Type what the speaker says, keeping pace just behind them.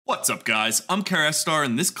What's up, guys? I'm Karastar,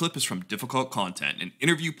 and this clip is from Difficult Content, an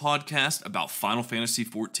interview podcast about Final Fantasy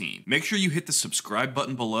XIV. Make sure you hit the subscribe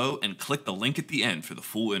button below and click the link at the end for the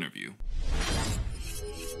full interview.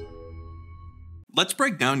 Let's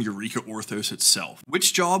break down EUREKA ORTHOS itself.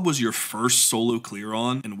 Which job was your first solo clear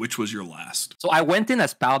on, and which was your last? So I went in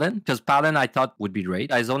as Paladin, because Paladin I thought would be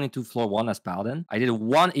great. I zoned into floor 1 as Paladin. I did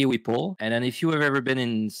one AoE pull, and then if you have ever been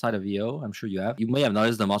inside of EO, I'm sure you have, you may have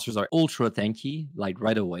noticed the monsters are ultra tanky, like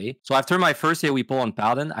right away. So after my first AoE pull on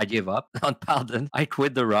Paladin, I gave up on Paladin. I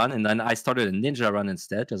quit the run, and then I started a ninja run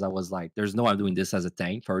instead, because I was like, there's no way I'm doing this as a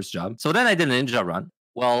tank, first job. So then I did a ninja run.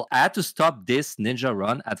 Well, I had to stop this ninja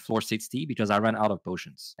run at floor 60 because I ran out of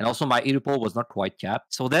potions. And also my AoE pull was not quite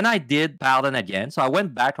capped. So then I did Paladin again. So I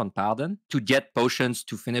went back on Paladin to get potions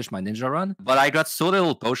to finish my ninja run. But I got so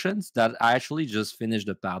little potions that I actually just finished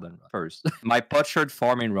the Paladin run first. My potsherd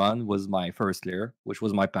farming run was my first clear, which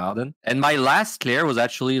was my Paladin. And my last clear was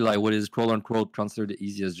actually like what is quote unquote considered the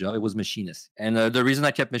easiest job. It was Machinist. And the reason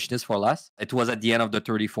I kept Machinist for last, it was at the end of the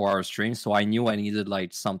 34-hour stream. So I knew I needed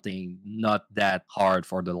like something not that hard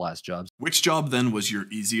for the last jobs. Which job then was your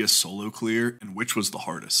easiest solo clear, and which was the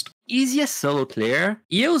hardest? Easiest solo clear?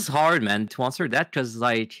 EO's hard, man, to answer that, because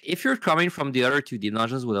like if you're coming from the other 2D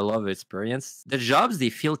dungeons with a lot of experience, the jobs, they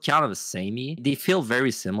feel kind of samey. They feel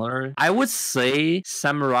very similar. I would say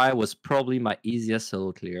Samurai was probably my easiest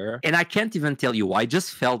solo clear, and I can't even tell you why. I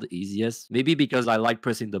just felt the easiest. Maybe because I like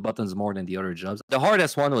pressing the buttons more than the other jobs. The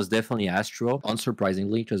hardest one was definitely Astro,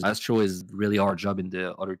 unsurprisingly, because Astro is really hard job in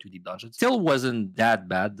the other 2D dungeons. Still wasn't that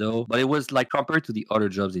bad though, but it was like compared to the other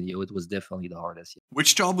jobs in EO, it was definitely the hardest.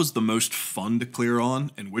 Which job was the most fun to clear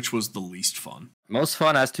on, and which was the least fun? Most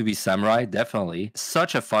fun has to be Samurai, definitely.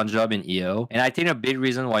 Such a fun job in EO. And I think a big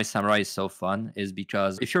reason why Samurai is so fun is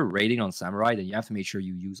because if you're raiding on Samurai, then you have to make sure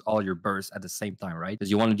you use all your bursts at the same time, right?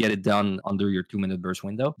 Because you want to get it done under your 2-minute burst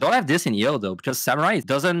window. Don't have this in EO though, because Samurai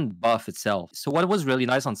doesn't buff itself. So what was really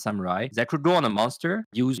nice on Samurai is I could go on a monster,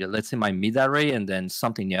 use, let's say, my mid array and then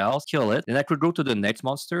something else, kill it. Then I could go to the next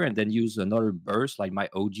monster and then use another burst like my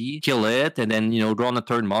OG, kill it, and then, you know, go on a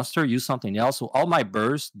third monster, use something else. So all my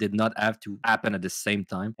bursts did not have to happen at the same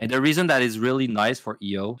time. And the reason that is really nice for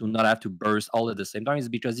EO to not have to burst all at the same time is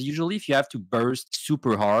because usually if you have to burst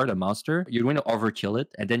super hard a monster, you're going to overkill it.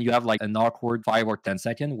 And then you have like an awkward 5 or 10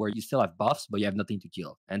 second where you still have buffs, but you have nothing to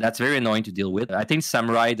kill. And that's very annoying to deal with. I think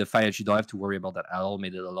Samurai, the fact that you don't have to worry about that at all,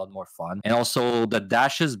 made it a lot more fun. And also the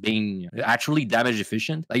dashes being actually damage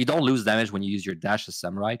efficient. Like you don't lose damage when you use your dash as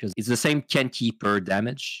Samurai because it's the same Kenki per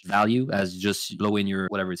damage value as just blow in your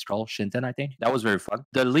whatever it's called, Shinten, I think. That was very fun.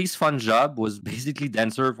 The least fun job was basically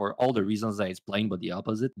Dancer for all the reasons I explained, but the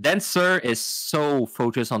opposite. Dancer is so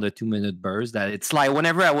focused on the 2-minute burst that it's like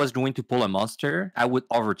whenever I was going to pull a monster, I would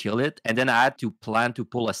overkill it, and then I had to plan to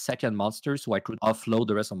pull a second monster so I could offload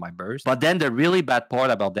the rest of my burst. But then the really bad part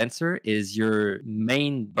about Dancer is your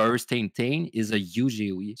main burst thing is a huge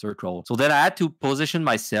AoE circle. So then I had to position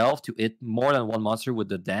myself to hit more than one monster with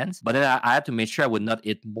the dance, but then I had to make sure I would not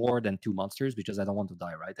hit more than 2 monsters because I don't want to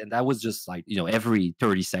die, right? And that was just like, you know, every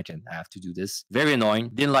 30 seconds I have to do this. Very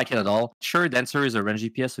annoying. Didn't like it at all. Sure, Dancer is a range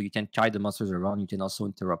DPS, so you can kite the monsters around. You can also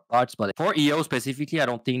interrupt pots. But for EO specifically, I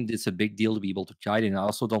don't think it's a big deal to be able to kite, and I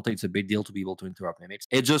also don't think it's a big deal to be able to interrupt mimics.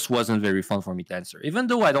 It just wasn't very fun for me to Dancer. Even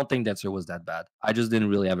though I don't think Dancer was that bad, I just didn't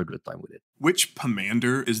really have a good time with it. Which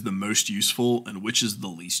commander is the most useful, and which is the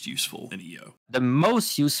least useful in EO? The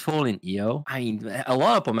most useful in EO? I mean, a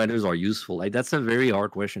lot of commanders are useful. Like, that's a very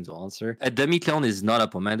hard question to answer. A demi-clone is not a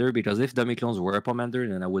commander, because if demi-clones were a commander,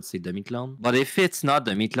 then I would say demi-clone. But if it's not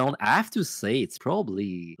demi-clone, I have to say it's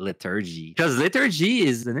probably Liturgy. Because Liturgy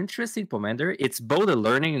is an interesting commander. It's both a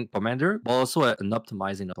learning commander, but also an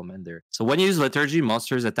optimizing commander. So when you use Liturgy,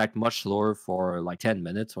 monsters attack much slower for like 10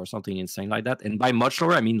 minutes or something insane like that. And by much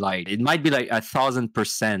slower, I mean like, it might be like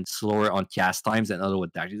 1000% slower on cast times than other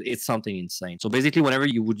attacks. It's something insane. So basically, whenever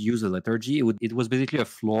you would use a Liturgy, it was basically a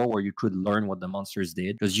floor where you could learn what the monsters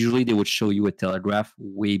did. Because usually they would show you a telegraph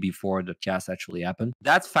way before the cast actually happened.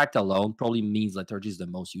 That fact alone probably means Liturgy is the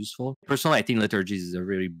most useful. Personally, I think Liturgy is a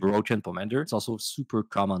really broken commander. It's also super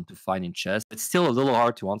common to find in chess. It's still a little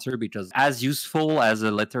hard to answer because as useful as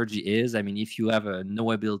a Liturgy is, I mean, if you have a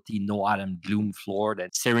no ability, no item gloom floor, then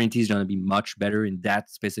Serenity is going to be much better in that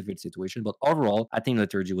specific situation. situation. But overall, I think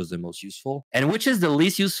liturgy was the most useful. And which is the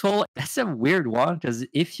least useful? That's a weird one, because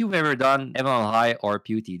if you've ever done Heaven on High or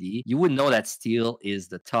PUTD, you would know that steel is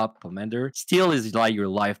the top commander. Steel is like your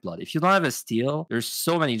lifeblood. If you don't have a steel, there's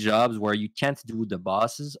so many jobs where you can't do the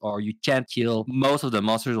bosses, or you can't kill most of the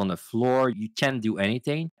monsters on the floor. You can't do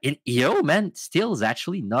anything. In EO, man, steel is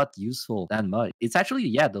actually not useful that much. It's actually,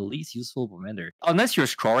 yeah, the least useful commander. Unless you're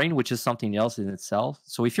scoring, which is something else in itself.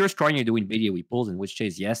 So if you're scoring, you're doing BDAE pulls, in which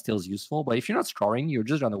case, yes, steel is useful. But if you're not scoring, you're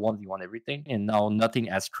just gonna 1v1 everything. And now nothing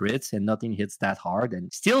has crits and nothing hits that hard.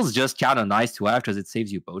 And steel is just kind of nice to have because it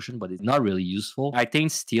saves you potion, but it's not really useful. I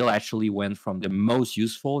think steel actually went from the most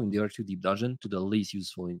useful in the other two deep dungeon to the least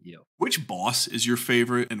useful in EO. Which boss is your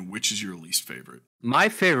favorite and which is your least favorite? My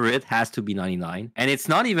favorite has to be 99. And it's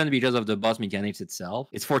not even because of the boss mechanics itself.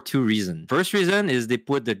 It's for two reasons. First reason is they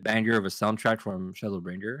put the banger of a soundtrack from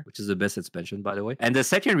Shadowbringer, which is the best expansion, by the way. And the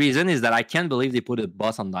second reason is that I can't believe they put a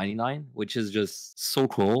boss on 99, which is just so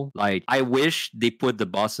cool. Like, I wish they put the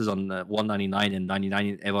bosses on 199 and 99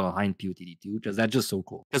 in Heaven on High and POTD 2, because that's just so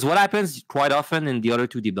cool. Because what happens quite often in the other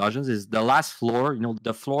two deep dungeons is the last floor, you know,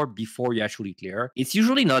 the floor before you actually clear, it's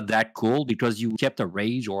usually not that cool because you kept a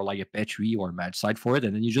rage or like a petri or a match side for it,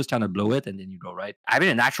 and then you just kind of blow it and then you go, right? Having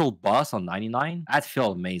an actual boss on 99, that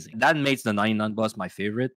felt amazing. That makes the 99 boss my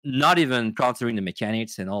favorite. Not even considering the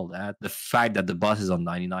mechanics and all that. The fact that the boss is on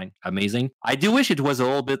 99, amazing. I do wish it was a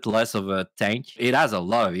little bit less of a tank. It has a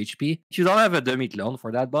lot of HP. If you don't have a demi-clone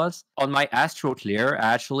for that boss, on my Astro Clear,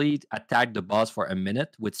 I actually attacked the boss for a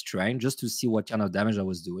minute with strength just to see what kind of damage I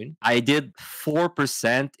was doing. I did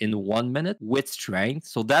 4% in 1 minute with strength.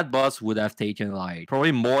 So that boss would have taken like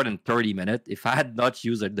probably more than 30 minutes if I had not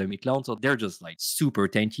used a demi-clone. So they're just like super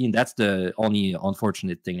tanky. And that's the only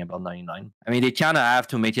unfortunate thing about 99. I mean, they kind of have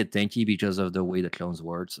to make it tanky because of the way the clones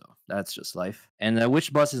work. So that's just life. And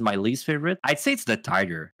which boss is my least favorite? I'd say it's the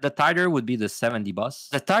Tiger. The Tiger would be the 70 boss.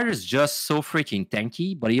 The Tiger is just so freaking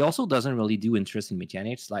tanky, but he also doesn't really do interesting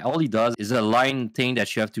mechanics. Like, all he does is a line thing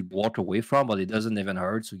that you have to walk away from, but it doesn't even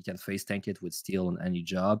hurt. So you can face tank it with steel on any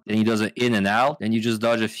job. Then he does it in and out. Then you just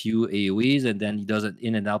dodge a few AoEs, and then he does it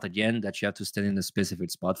in and out again that you have to stand in a specific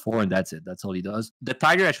spot for, and that's it. That's all he does. The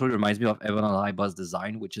Tiger actually reminds me of Heaven on High boss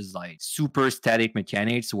design, which is like super static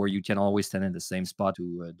mechanics where you can always stand in the same spot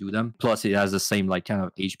to do them. Plus, it has the same like kind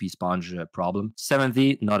of HP sponge problem.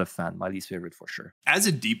 70, not a fan. My least favorite for sure. As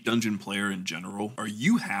a deep dungeon player in general, are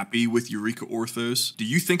you happy with EUREKA Orthos? Do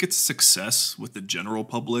you think it's a success with the general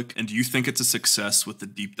public? And do you think it's a success with the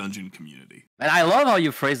deep dungeon community? And I love how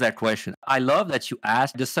you phrase that question. I love that you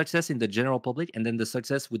ask the success in the general public and then the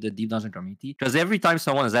success with the deep dungeon community. Because every time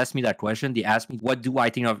someone has asked me that question, they ask me, what do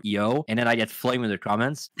I think of EO? And then I get flamed in the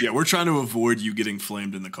comments. Yeah, we're trying to avoid you getting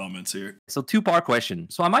flamed in the comments here. So two-part question.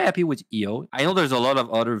 So am I happy with EO? I know there's a lot of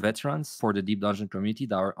other veterans for the deep dungeon community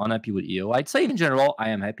that are unhappy with EO. I'd say in general, I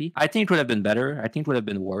am happy. I think it would have been better. I think it would have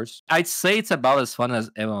been worse. I'd say it's about as fun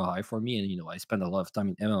as MMI for me. And, you know, I spend a lot of time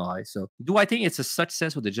in MMI. So do I think it's a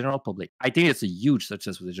success with the general public? I think it's a huge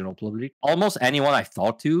success with the general public. Almost anyone I've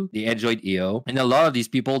talked to, they enjoyed EO. And a lot of these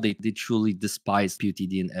people, they truly despise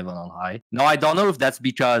PUTD and Heaven on High. Now, I don't know if that's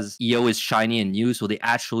because EO is shiny and new, so they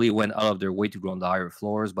actually went out of their way to go on the higher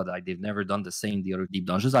floors, but like, they've never done the same in the other deep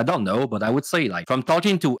dungeons. I don't know, but I would say, like, from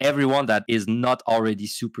talking to everyone that is not already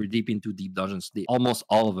super deep into deep dungeons, almost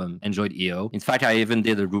all of them enjoyed EO. In fact, I even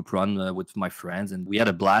did a group run with my friends and we had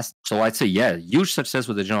a blast. So I'd say, yeah, huge success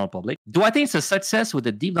with the general public. Do I think it's a success with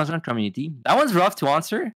the deep dungeon community? That one's rough to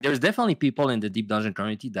answer. There's definitely people in the deep dungeon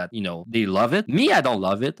community that, you know, they love it. Me, I don't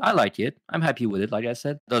love it. I like it. I'm happy with it, like I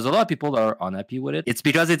said. There's a lot of people that are unhappy with it. It's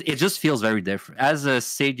because it just feels very different. As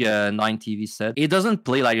Sage 9 TV said, it doesn't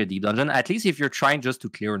play like a deep dungeon. At least if you're trying just to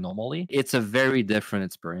clear normally, it's a very different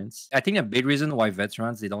experience. I think a big reason why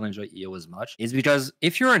veterans, they don't enjoy EO as much is because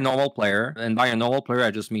if you're a normal player, and by a normal player,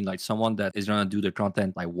 I just mean like someone that is going to do the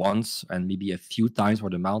content like once and maybe a few times for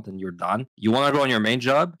the mount and you're done. You want to go on your main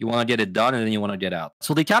job, you want to get it done, and then you want to get out.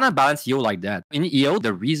 So they kind of balance EO like that. In EO,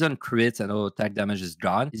 the reason crits and auto attack damage is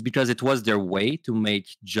gone is because it was their way to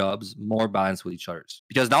make jobs more balanced with each other.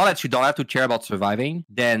 Because now that you don't have to care about surviving,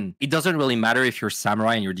 then it doesn't really matter if you're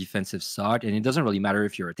samurai and your defensive suck, and it doesn't really matter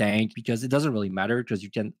if you're a tank, because it doesn't really matter because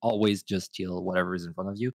you can always just kill whatever is in front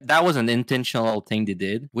of you. That was an intentional thing they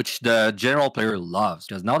did, which the general player loves,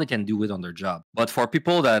 because now they can do it on their job. But for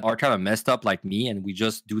people that are kind of messed up like me, and we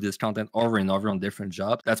just do this content over and over on different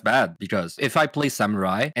jobs, that's bad. Because if I play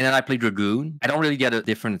samurai and then I play dragoon, I don't really get a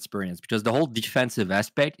different experience because the whole defensive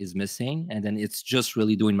aspect is missing. tanking, and then it's just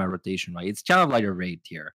really doing my rotation, right? It's kind of like a raid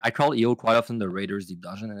tier. I call EO quite often the Raiders Deep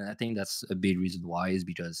Dungeon, and I think that's a big reason why is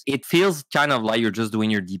because it feels kind of like you're just doing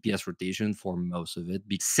your DPS rotation for most of it.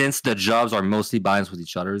 Since the jobs are mostly balanced with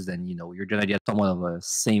each other, then you're gonna get somewhat of a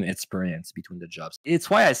same experience between the jobs. It's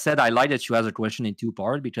why I said I like that you asked a question in two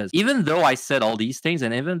parts, because even though I said all these things,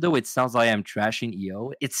 and even though it sounds like I'm trashing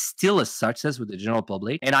EO, it's still a success with the general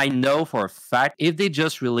public. And I know for a fact if they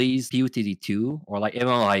just release PUTD 2 or like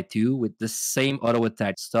MLI 2 with the same auto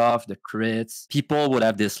attack stuff, the crits, people would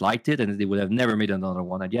have disliked it and they would have never made another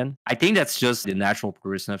one again. I think that's just the natural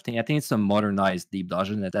progression of thing. I think it's a modernized Deep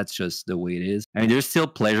Dungeon, and that's just the way it is. I mean, there's still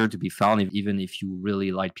pleasure to be found even if you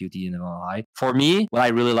really like PUTD and MLI. For me, what I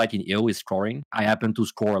really like in EO is scoring. I happen to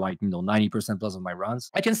score like 90% plus of my runs.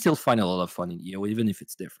 I can still find a lot of fun in EO, even if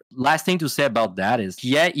it's different. Last thing to say about that is,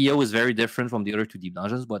 yeah, EO is very different from the other two Deep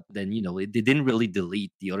Dungeons, but then they didn't really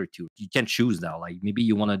delete the other two. You can choose now. Like maybe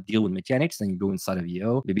you want to deal with mechanics, then you go inside of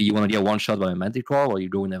EO. Maybe you want to get one shot by a Manticore, or you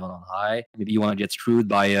go in Heaven on High. Maybe you want to get screwed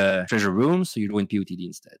by a treasure room, so you go in PUTD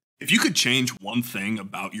instead. If you could change one thing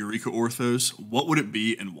about Eureka Orthos, what would it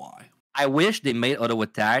be and why? I wish they made auto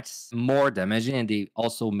attacks more damaging, and they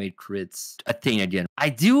also made crits a thing again. I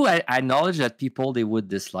acknowledge that people, they would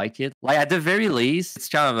dislike it. Like at the very least, it's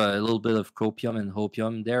kind of a little bit of copium and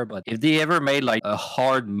hopium there, but if they ever made like a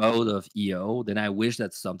hard mode of EO, then I wish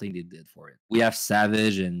that's something they did for it. We have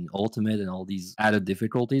Savage and Ultimate and all these added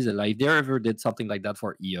difficulties, and like if they ever did something like that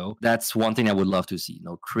for EO, that's one thing I would love to see.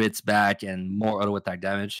 Crits back and more auto attack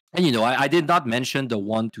damage. And I did not mention the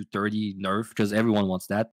 1 to 30 nerf because everyone wants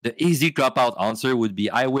that. The easy cop out answer would be,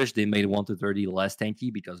 I wish they made 1 to 30 less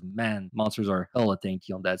tanky, because man, monsters are hella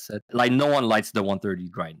tanky on that set. Like no one likes the 130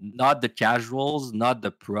 grind. Not the casuals, not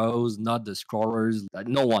the pros, not the scorers. Like,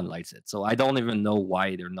 no one likes it. So I don't even know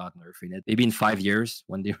why they're not nerfing it. Maybe in 5 years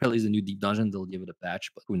when they release a new Deep Dungeon, they'll give it a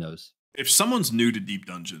patch, but who knows. If someone's new to Deep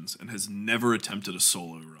Dungeons and has never attempted a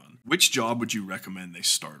solo run, which job would you recommend they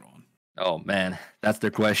start on? Oh man, that's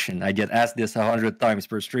the question. I get asked this 100 times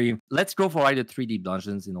per stream. Let's go for either 3 Deep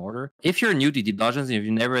Dungeons in order. If you're new to Deep Dungeons and if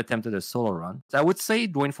you've never attempted a solo run, I would say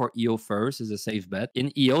going for EO first is a safe bet.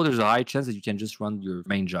 In EO, there's a high chance that you can just run your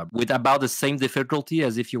main job with about the same difficulty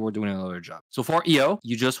as if you were doing another job. So for EO,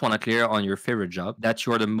 you just want to clear on your favorite job that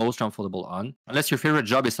you're the most comfortable on. Unless your favorite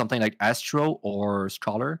job is something like Astro or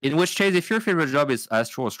Scholar. In which case, if your favorite job is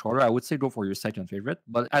Astro or Scholar, I would say go for your second favorite.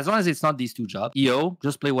 But as long as it's not these two jobs, EO,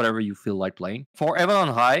 just play whatever you feel like playing. For Heaven on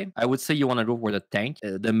High, I would say you want to go for the tank.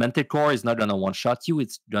 The Manticore is not going to one-shot you.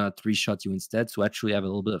 It's going to 3-shot you instead. So actually have a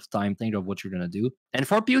little bit of time, think of what you're going to do. And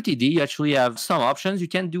for PUTD, you actually have some options. You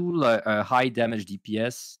can do like a high damage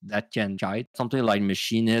DPS that can kite. Something like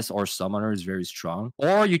Machinist or Summoner is very strong.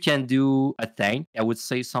 Or you can do a tank. I would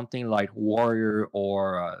say something like Warrior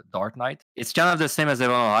or Dark Knight. It's kind of the same as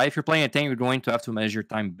Heaven on High. If you're playing a tank, you're going to have to manage your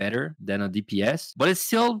time better than a DPS. But it's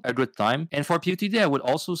still a good time. And for PUTD, I would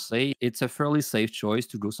also say it's a fairly safe choice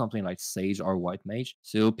to go something like Sage or White Mage.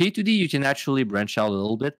 So PUTD, you can actually branch out a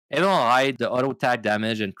little bit. Heaven on High, the auto attack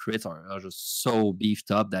damage and crits are just so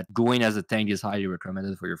beefed up that going as a tank is highly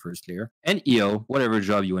recommended for your first clear. And EO, whatever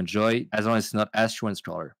job you enjoy, as long as it's not Astro and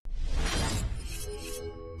Scholar.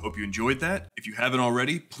 Hope you enjoyed that. If you haven't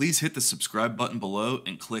already, please hit the subscribe button below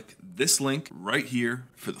and click this link right here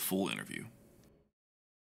for the full interview.